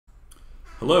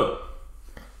Hello.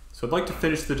 So I'd like to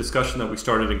finish the discussion that we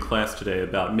started in class today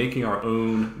about making our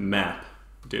own map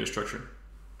data structure.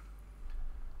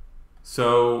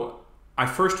 So I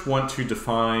first want to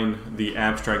define the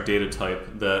abstract data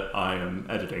type that I am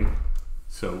editing.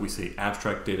 So we say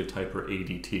abstract data type, or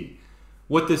ADT.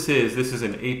 What this is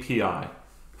an API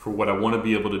for what I want to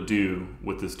be able to do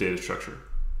with this data structure.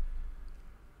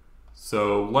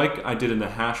 So like I did in the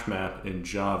hash map in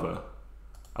Java,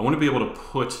 I want to be able to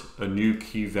put a new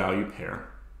key value pair.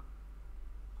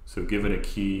 So given a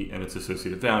key and its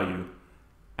associated value,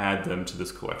 add them to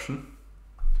this collection.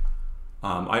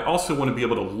 I also want to be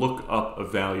able to look up a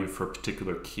value for a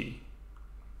particular key.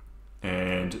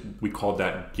 And we called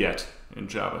that get in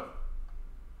Java.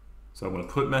 So I want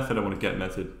to put method, I want to get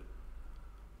method.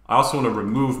 I also want to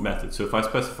remove method. So if I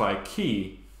specify a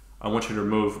key, I want you to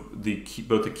remove the key,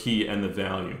 both the key and the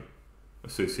value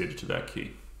associated to that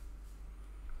key.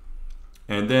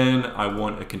 And then I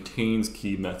want a contains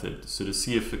key method, so to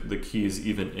see if the key is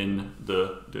even in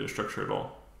the data structure at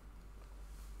all.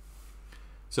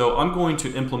 So I'm going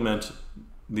to implement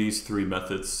these three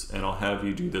methods, and I'll have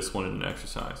you do this one in an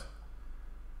exercise.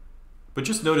 But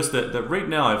just notice that right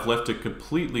now I've left it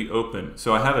completely open.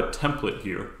 So I have a template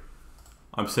here.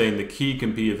 I'm saying the key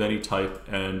can be of any type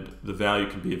and the value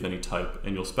can be of any type,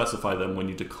 and you'll specify them when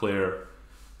you declare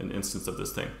an instance of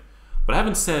this thing. But I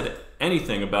haven't said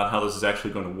anything about how this is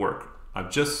actually going to work. I've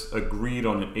just agreed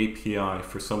on an API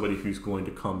for somebody who's going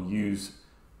to come use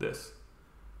this.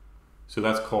 So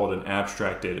that's called an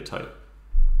abstract data type.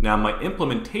 Now my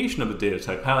implementation of the data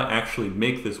type, how I actually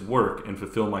make this work and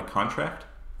fulfill my contract,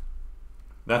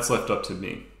 that's left up to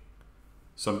me.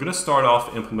 So I'm going to start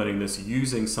off implementing this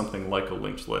using something like a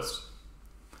linked list.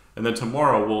 And then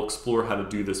tomorrow we'll explore how to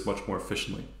do this much more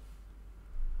efficiently.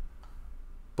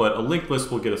 But a linked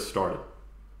list will get us started.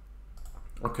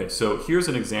 Okay, so here's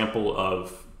an example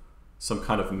of some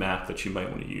kind of map that you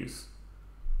might want to use.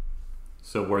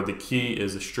 So where the key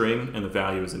is a string and the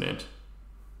value is an int.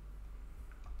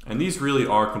 And these really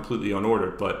are completely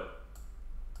unordered, but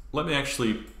let me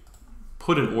actually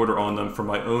put an order on them for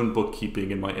my own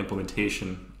bookkeeping and my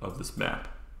implementation of this map.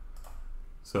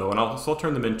 So I'll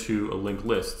turn them into a linked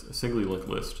list, a singly linked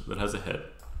list that has a head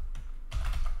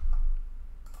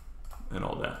and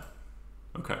all that.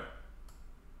 Okay.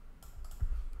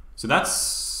 So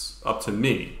that's up to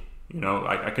me. You know,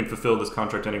 I can fulfill this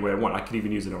contract any way I want. I could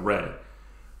even use an array,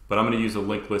 but I'm going to use a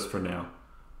linked list for now.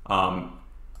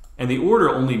 And the order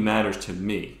only matters to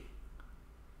me.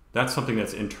 That's something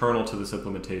that's internal to this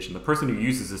implementation. The person who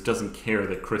uses this doesn't care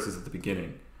that Chris is at the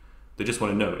beginning. They just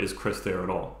want to know, is Chris there at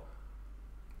all?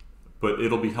 But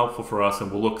it'll be helpful for us,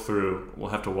 and we'll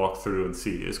have to walk through and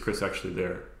see, is Chris actually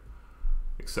there,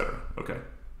 etc. Okay.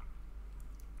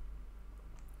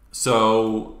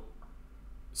 So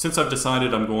since I've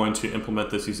decided I'm going to implement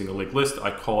this using a linked list,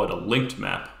 I call it a linked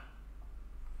map.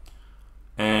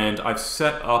 And I've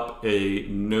set up a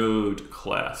node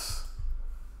class.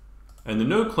 And the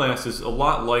node class is a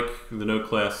lot like the node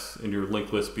class in your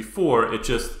linked list before. It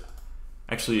just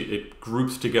it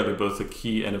groups together both a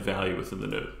key and a value within the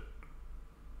node.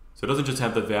 So it doesn't just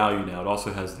have the value now, it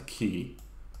also has the key.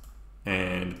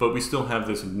 But we still have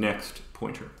this next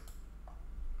pointer.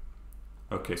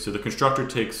 Okay, so the constructor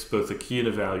takes both the key and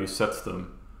a value, sets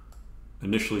them,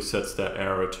 initially sets that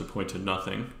arrow to point to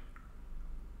nothing.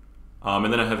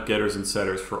 And then I have getters and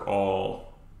setters for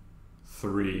all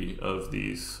three of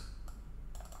these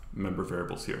member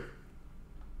variables here.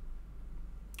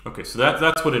 Okay, so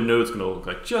that's what a node's going to look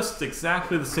like. Just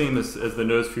exactly the same as the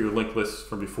nodes for your linked list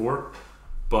from before,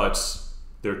 but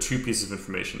there are two pieces of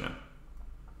information now.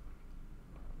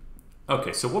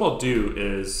 Okay, so what I'll do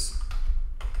is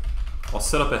I'll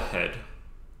set up a head.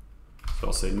 So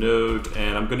I'll say node,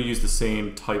 and I'm going to use the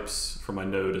same types for my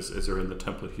node as are in the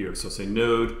template here. So I'll say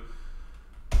node,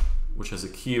 which has a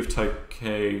key of type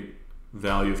K,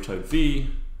 value of type V,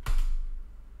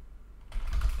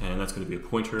 and that's going to be a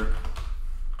pointer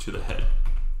to the head.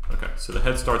 Okay, so the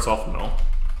head starts off null.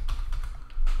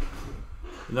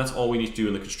 And that's all we need to do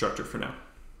in the constructor for now.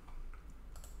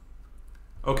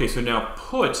 Okay, so now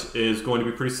put is going to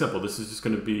be pretty simple. This is just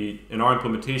going to be, in our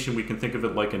implementation, we can think of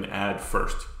it like an add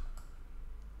first.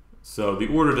 So the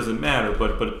order doesn't matter,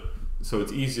 so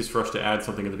it's easiest for us to add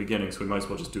something at the beginning, so we might as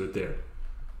well just do it there.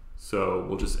 So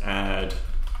we'll just add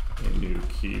a new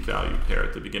key value pair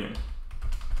at the beginning.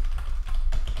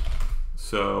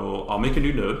 So I'll make a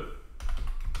new node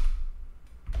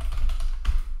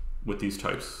with these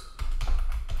types,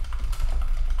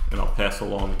 and I'll pass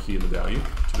along the key and the value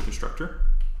to the constructor.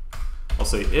 I'll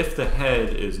say if the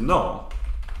head is null,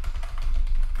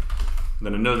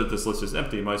 then to know that this list is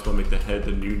empty, you might as well make the head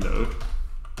the new node.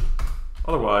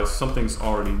 Otherwise, something's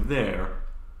already there.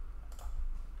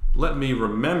 Let me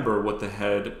remember what the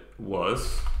head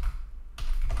was.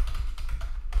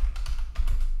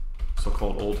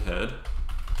 So-called old head.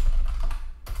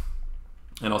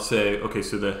 And I'll say, okay,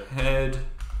 so the head,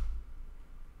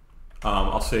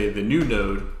 I'll say the new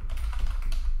node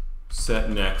set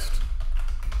next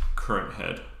current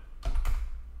head.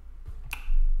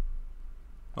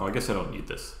 Oh, I guess I don't need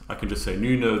this. I can just say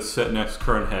new node set next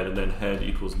current head, and then head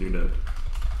equals new node.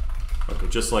 Okay,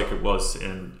 just like it was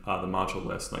in the module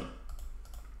last night.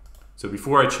 So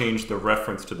before I change the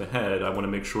reference to the head, I want to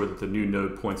make sure that the new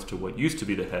node points to what used to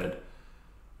be the head.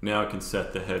 Now I can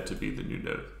set the head to be the new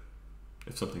node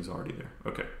if something's already there.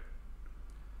 Okay.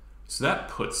 So that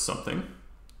puts something.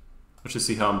 Let's just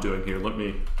see how I'm doing here. Let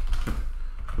me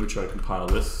try to compile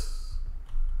this.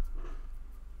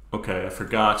 Okay, I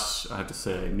forgot. I have to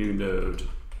say new node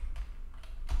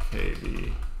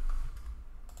kv.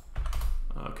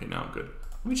 Okay, now I'm good.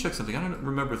 Let me check something. I don't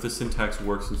remember if this syntax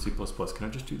works in C++. Can I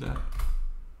just do that?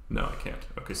 No, I can't.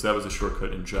 Okay, so that was a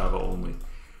shortcut in Java only.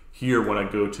 Here, when I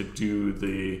go to do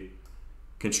the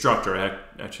constructor, I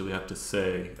actually have to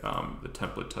say the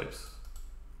template types.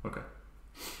 Okay.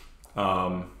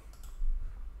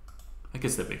 I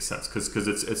guess that makes sense because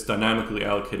it's dynamically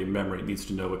allocating memory. It needs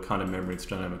to know what kind of memory it's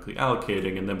dynamically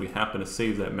allocating, and then we happen to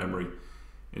save that memory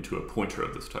into a pointer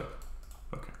of this type.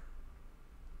 Okay.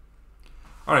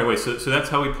 All right, wait, so that's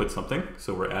how we put something.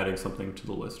 So we're adding something to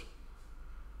the list.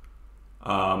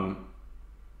 Now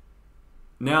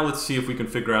let's see if we can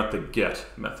figure out the get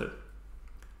method.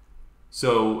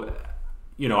 So,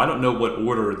 you know, I don't know what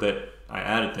order that I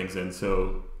added things in,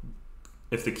 so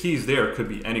if the key's there, it could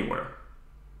be anywhere.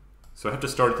 So I have to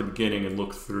start at the beginning and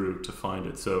look through to find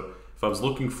it. So if I was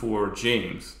looking for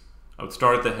James, I would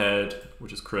start at the head,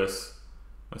 which is Chris.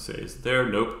 I say, is it there?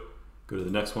 Nope. Go to the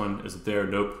next one. Is it there?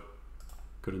 Nope.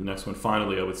 Go to the next one.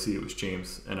 Finally, I would see it was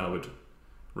James, and I would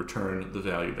return the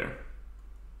value there.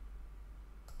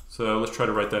 So let's try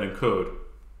to write that in code.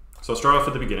 So I'll start off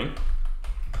at the beginning.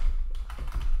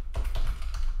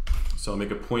 So I'll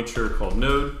make a pointer called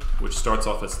node, which starts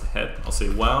off as the head. I'll say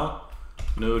while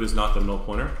node is not the null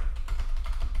pointer,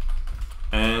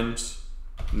 and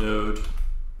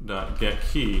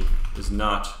node.getKey is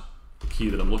not the key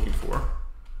that I'm looking for.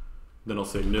 Then I'll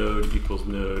say node equals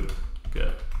node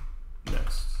get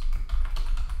next.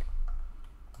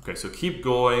 Okay, so keep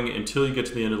going until you get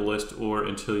to the end of the list or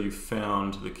until you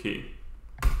found the key.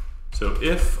 So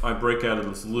if I break out of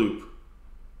this loop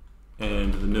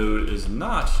and the node is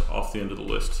not off the end of the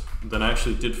list, then I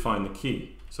actually did find the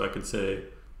key. So I could say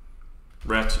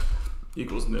ret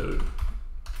equals node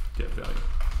get value.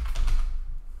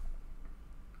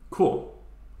 Cool.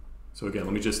 So again,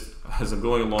 let me just, as I'm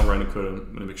going along writing code, I'm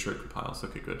going to make sure it compiles.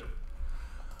 Okay, good.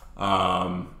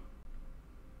 All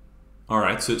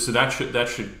right, so that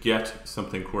should get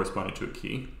something corresponding to a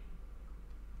key.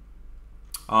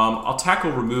 I'll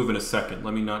tackle remove in a second.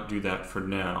 Let me not do that for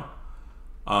now.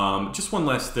 Just one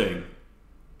last thing.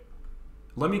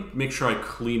 Let me make sure I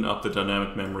clean up the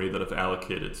dynamic memory that I've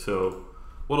allocated. So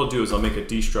what I'll do is I'll make a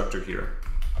destructor here,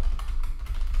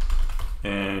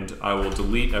 and I will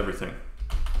delete everything.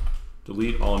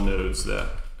 Delete all nodes that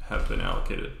have been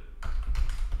allocated.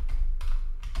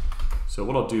 So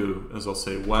what I'll do is I'll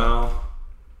say while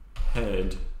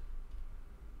head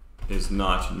is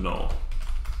not null.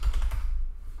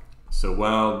 So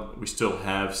while we still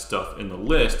have stuff in the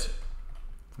list,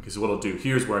 okay, so what I'll do,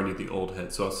 here's where I need the old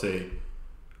head. So I'll say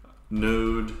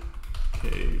node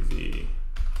kv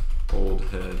old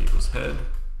head equals head.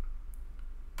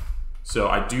 So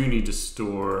I do need to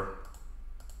store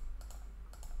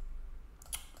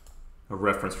a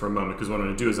reference for a moment, because what I'm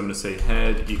going to do is I'm going to say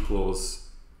head equals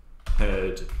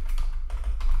head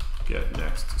get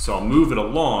next. So I'll move it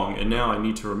along, and now I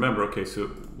need to remember, okay, so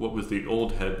what was the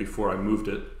old head before I moved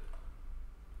it?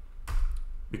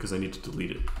 Because I need to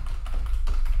delete it.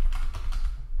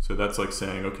 So that's like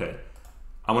saying, okay,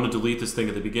 I want to delete this thing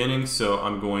at the beginning, so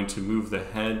I'm going to move the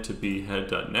head to be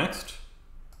head.next.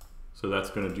 So that's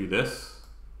going to do this.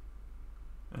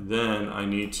 And then I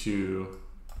need to,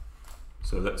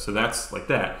 so that's like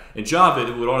that. In Java,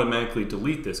 it would automatically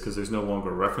delete this because there's no longer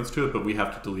a reference to it, but we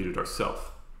have to delete it ourselves.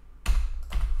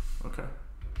 Okay.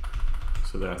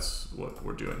 So that's what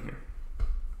we're doing here.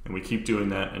 And we keep doing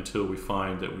that until we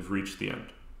find that we've reached the end.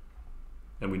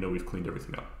 And we know we've cleaned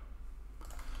everything up.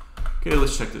 Okay,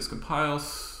 let's check this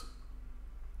compiles.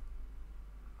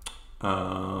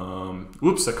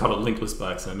 Whoops, I called it linked list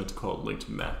by accident. I meant to call it linked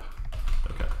map.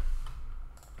 Okay.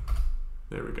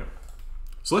 There we go.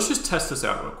 So let's just test this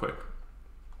out real quick.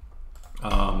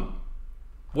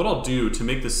 what I'll do to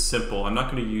make this simple, I'm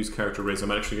not going to use character arrays,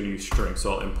 I'm actually going to use string.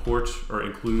 So I'll import or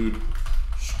include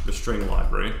the string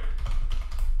library,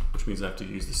 which means I have to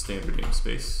use the standard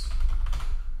namespace.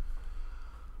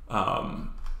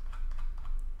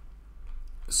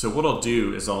 So what I'll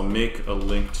do is I'll make a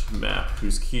linked map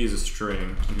whose key is a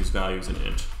string and whose value is an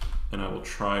int. And I will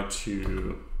try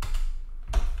to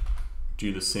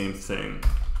do the same thing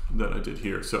that I did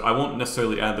here. So I won't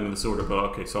necessarily add them in this order, but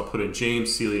okay, so I'll put in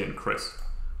James, Celia, and Chris.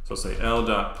 So I'll say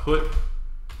l.put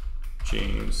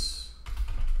James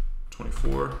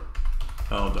 24,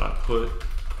 l.put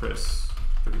Chris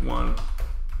 31,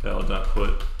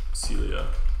 l.put Celia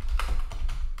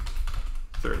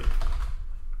 30.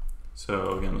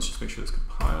 So again, let's just make sure this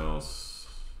compiles.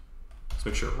 Let's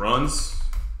make sure it runs.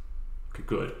 Okay,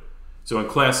 good. So in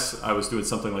class, I was doing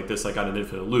something like this. I got an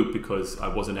infinite loop because I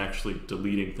wasn't actually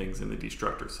deleting things in the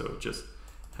destructor. So it just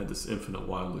had this infinite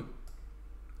while loop.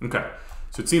 Okay,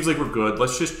 so it seems like we're good.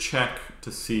 Let's just check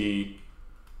to see,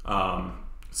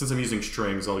 since I'm using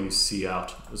strings, I'll use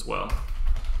cout as well.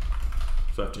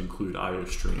 So I have to include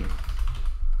iostream.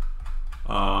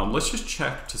 Let's just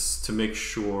check to make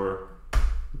sure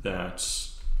that,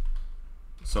 so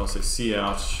I'll say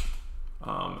cout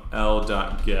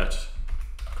l.get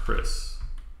Chris.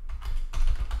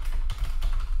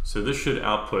 So this should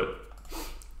output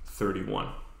 31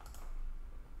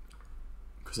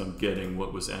 because I'm getting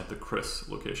what was at the Chris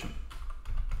location.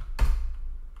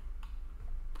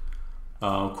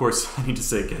 Of course, I need to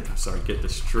say get the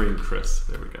string Chris.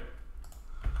 There we go,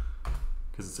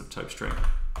 because it's of type string.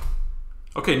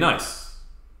 Okay, nice.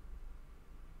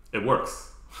 It works.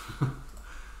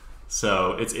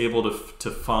 So it's able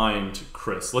to find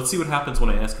Chris. Let's see what happens when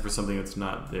I ask for something that's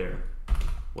not there.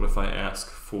 What if I ask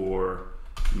for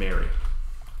Mary?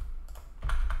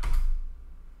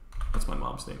 That's my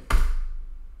mom's name.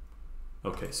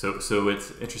 Okay, so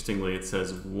it's interestingly it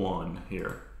says 1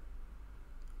 here.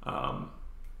 I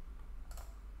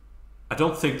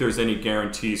don't think there's any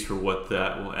guarantees for what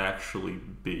that will actually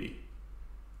be.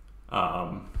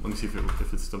 Let me see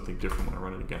if it's something different when I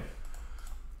run it again.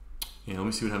 Yeah, let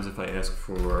me see what happens if I ask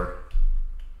for,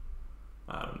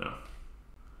 I don't know,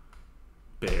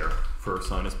 bear, for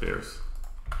sinus bears. Is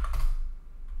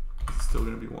it still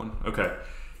going to be 1? Okay.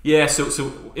 Yeah,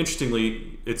 so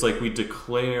interestingly, it's like we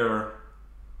declare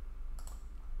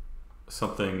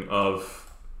something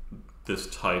of this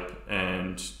type,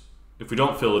 and if we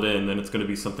don't fill it in, then it's going to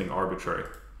be something arbitrary.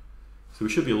 So we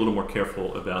should be a little more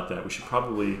careful about that. We should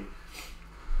probably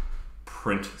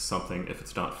print something if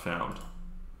it's not found.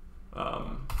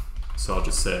 So I'll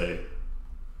just say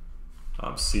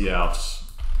cout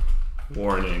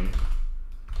warning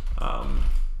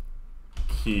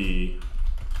key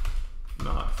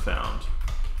not found.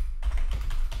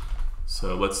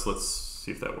 So let's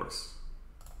see if that works.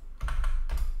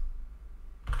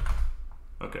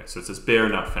 Okay, so it says bear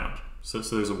not found. So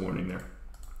there's a warning there.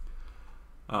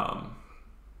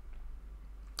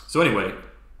 So anyway,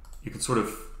 you can sort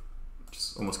of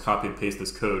just almost copy and paste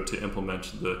this code to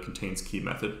implement the contains key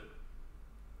method.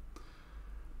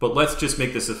 But let's just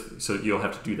make this so you'll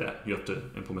have to do that. You have to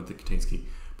implement the contains key.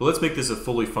 But let's make this a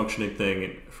fully functioning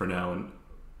thing for now. And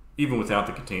even without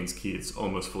the contains key, it's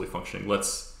almost fully functioning.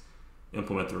 Let's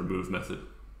implement the remove method.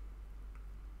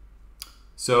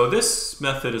 So this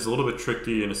method is a little bit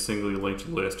tricky in a singly linked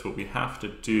list. What we have to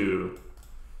do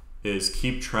is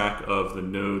keep track of the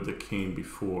node that came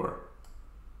before.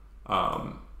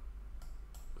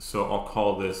 So I'll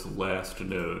call this last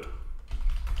node.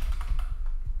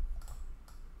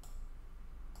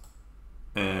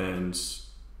 And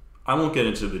I won't get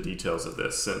into the details of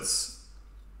this since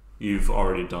you've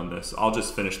already done this. I'll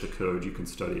just finish the code, you can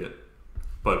study it.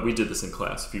 But we did this in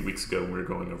class a few weeks ago when we were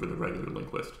going over the regular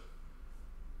linked list.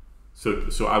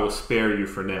 So I will spare you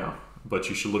for now, but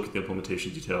you should look at the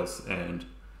implementation details and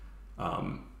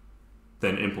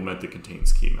then implement the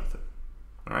contains key method.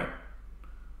 All right?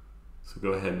 So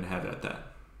go ahead and have at that.